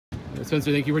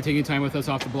Spencer, thank you for taking time with us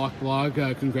off the Block blog.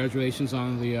 Congratulations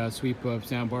on the sweep of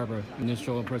Santa Barbara.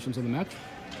 Initial impressions of the match?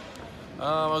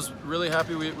 I was really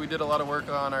happy. We did a lot of work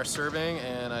on our serving,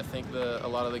 and I think a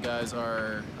lot of the guys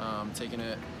are taking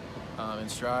it in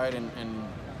stride and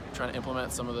trying to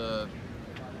implement some of the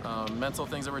mental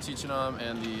things that we're teaching them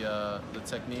and the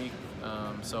technique.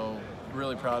 So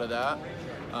really proud of that.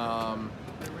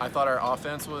 I thought our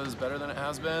offense was better than it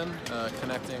has been,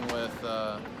 connecting with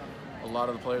a lot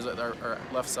of the players that our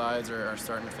left sides are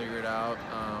starting to figure it out,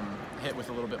 hit with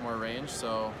a little bit more range.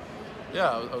 So yeah,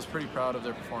 I was pretty proud of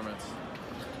their performance.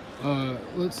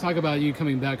 Let's talk about you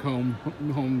coming back home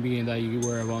being that you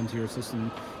were a volunteer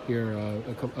assistant here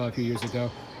a few years ago.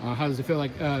 How does it feel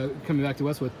like coming back to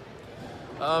Westwood?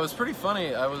 It was pretty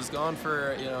funny. I was gone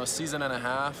for a season and a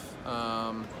half,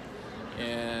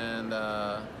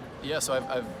 yeah, so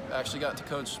I've actually got to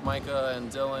coach Micah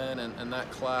and Dylan and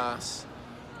that class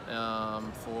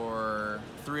for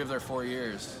 3 of their 4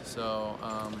 years. So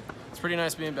it's pretty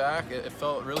nice being back. It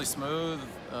felt really smooth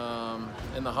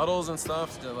in the huddles and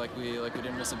stuff, like we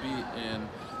didn't miss a beat. And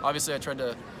obviously I tried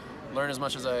to learn as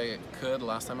much as I could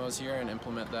last time I was here and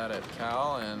implement that at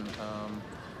Cal. And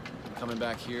coming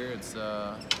back here, it's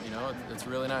it's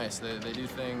really nice. They do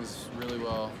things really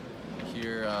well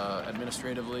here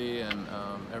administratively, and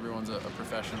everyone's a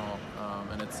professional,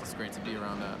 and it's great to be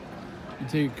around that. You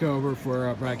take over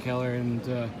for Brad Keller, and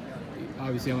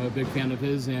obviously I'm a big fan of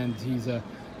his, and he's a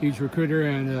huge recruiter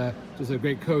and just a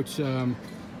great coach. How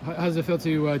does it feel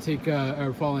to take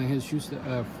or follow in his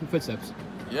footsteps?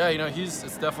 Yeah,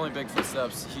 it's definitely big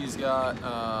footsteps. He's got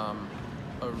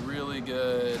a really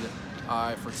good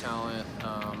eye for talent,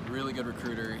 really good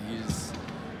recruiter.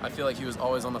 I feel like he was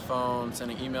always on the phone,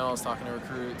 sending emails, talking to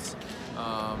recruits.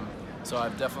 So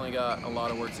I've definitely got a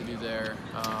lot of work to do there.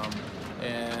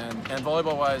 And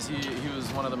volleyball-wise, he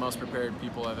was one of the most prepared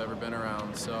people I've ever been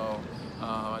around. So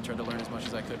I tried to learn as much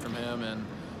as I could from him.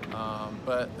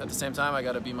 But at the same time, I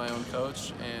got to be my own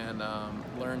coach and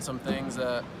learn some things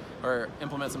or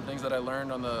implement some things that I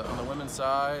learned on the women's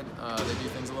side. They do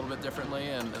things a little bit differently,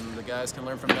 and the guys can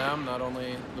learn from them. Not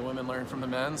only the women learn from the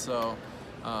men. So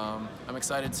I'm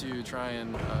excited to try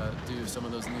and do some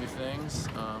of those new things.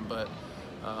 But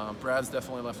Brad's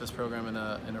definitely left this program in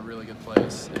a really good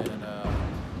place, and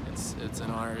it's an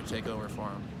honor to take over for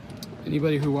him.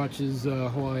 Anybody who watches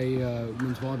Hawaii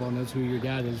men's volleyball knows who your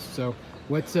dad is. So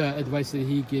what advice did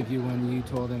he give you when you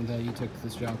told him that you took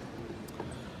this job?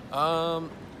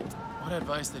 What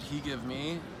advice did he give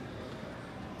me?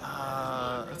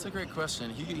 That's a great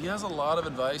question. He has a lot of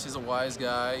advice. He's a wise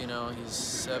guy. He's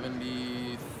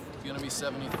 70, gonna be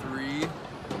 73.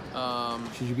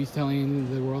 Should you be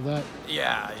telling the world that?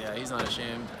 Yeah, he's not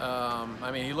ashamed.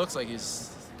 I mean, he looks like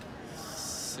he's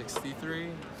 63.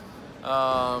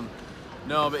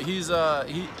 No, but he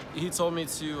told me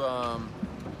to.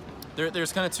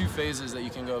 There's kind of 2 phases that you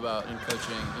can go about in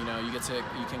coaching.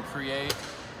 You can create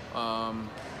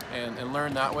and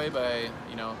learn that way by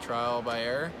trial by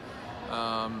error.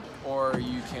 Or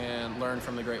you can learn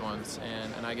from the great ones,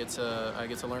 and I get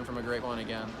to learn from a great one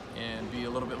again and be a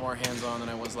little bit more hands-on than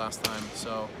I was last time.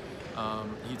 So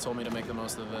he told me to make the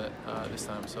most of it this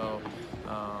time. So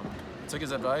took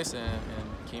his advice and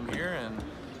came here, and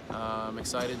I'm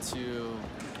excited to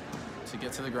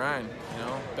get to the grind.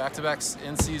 Back-to-back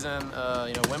in season.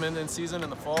 Women in season in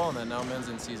the fall, and then now men's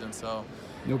in season. So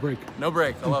no break. No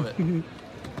break. I love it.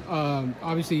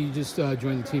 Obviously, you just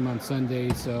joined the team on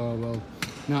Sunday, so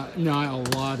not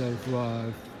a lot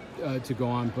of to go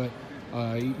on. But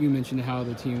you mentioned how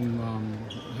the team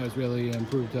has really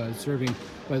improved serving.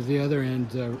 But at the other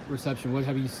end, reception. What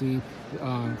have you seen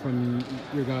from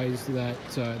your guys that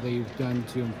they've done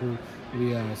to improve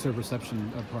the serve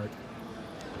reception part?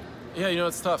 Yeah,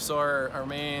 it's tough. So our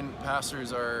main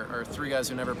passers are 3 guys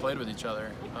who never played with each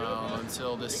other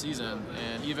until this season.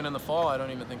 And even in the fall, I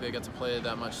don't even think they get to play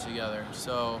that much together.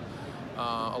 So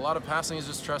a lot of passing is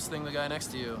just trusting the guy next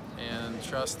to you. And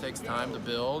trust takes time to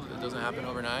build. It doesn't happen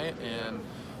overnight. And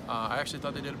I actually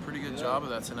thought they did a pretty good job of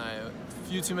that tonight. A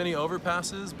few too many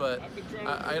overpasses, but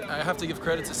I have to give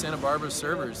credit to Santa Barbara's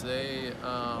servers. They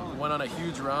went on a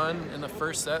huge run in the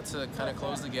first set to kind of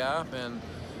close the gap, and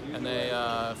they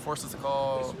forced us to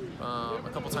call a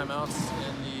couple timeouts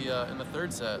in the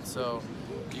 3rd set. So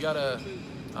you gotta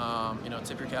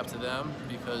tip your cap to them,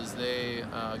 because they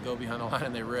go behind the line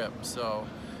and they rip. So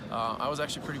I was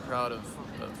actually pretty proud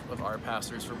of our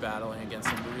passers for battling against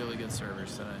some really good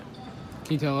servers tonight.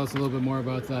 Can you tell us a little bit more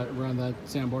about that run that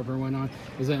Santa Barbara went on?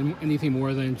 Is that anything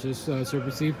more than just serve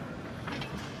receive?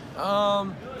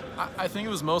 I think it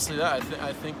was mostly that.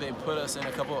 I think they put us in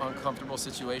a couple of uncomfortable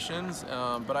situations,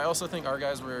 but I also think our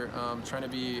guys were trying to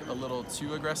be a little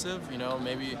too aggressive. You know,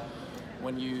 maybe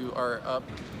when you are up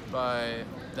by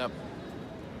that,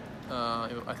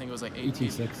 I think it was like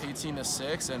 18 to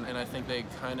 6, and I think they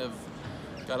kind of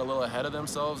got a little ahead of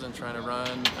themselves and trying to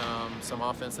run some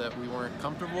offense that we weren't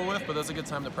comfortable with, but that's a good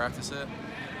time to practice it.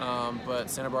 But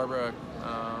Santa Barbara,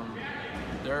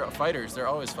 they're fighters. They're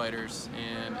always fighters,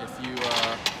 and if you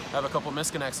have a couple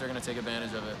misconnects, they're going to take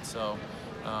advantage of it. So,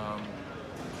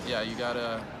 yeah, you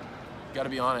gotta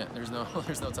be on it. There's no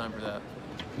time for that.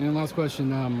 And last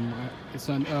question,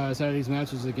 Saturday's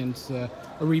match is against a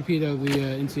repeat of the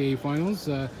NCAA finals,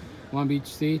 Long Beach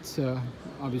State.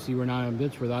 Obviously, we're not on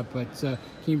pitch for that, but can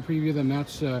you preview the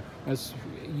match as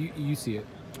you see it?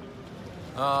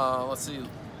 Let's see.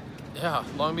 Yeah,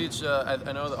 Long Beach, I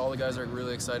know that all the guys are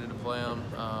really excited to play them.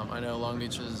 I know Long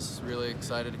Beach is really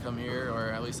excited to come here, or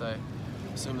at least I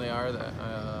assume they are.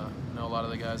 I know a lot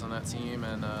of the guys on that team,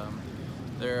 and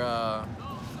they're a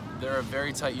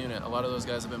very tight unit. A lot of those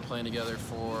guys have been playing together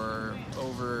for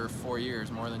over 4 years,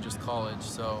 more than just college.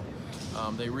 So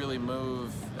they really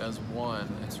move as one.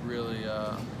 It's really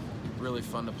really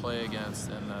fun to play against.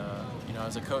 And you know,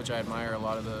 as a coach, I admire a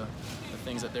lot of the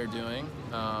things that they're doing.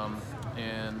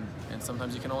 And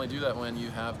sometimes you can only do that when you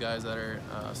have guys that are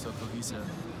so cohesive.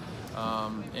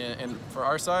 And for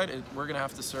our side, we're going to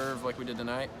have to serve like we did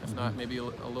tonight, if not maybe a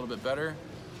little bit better.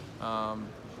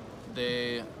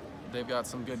 They've got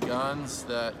some good guns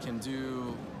that can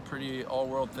do pretty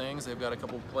all-world things. They've got a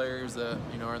couple players that,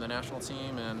 you know, are in the national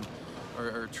team and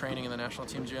are training in the national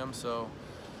team gym. So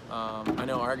I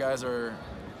know our guys are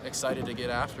excited to get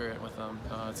after it with them.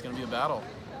 It's going to be a battle.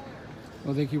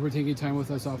 Well, thank you for taking time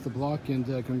with us off the block, and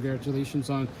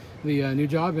congratulations on the new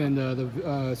job and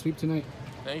the sweep tonight.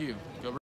 Thank you. Go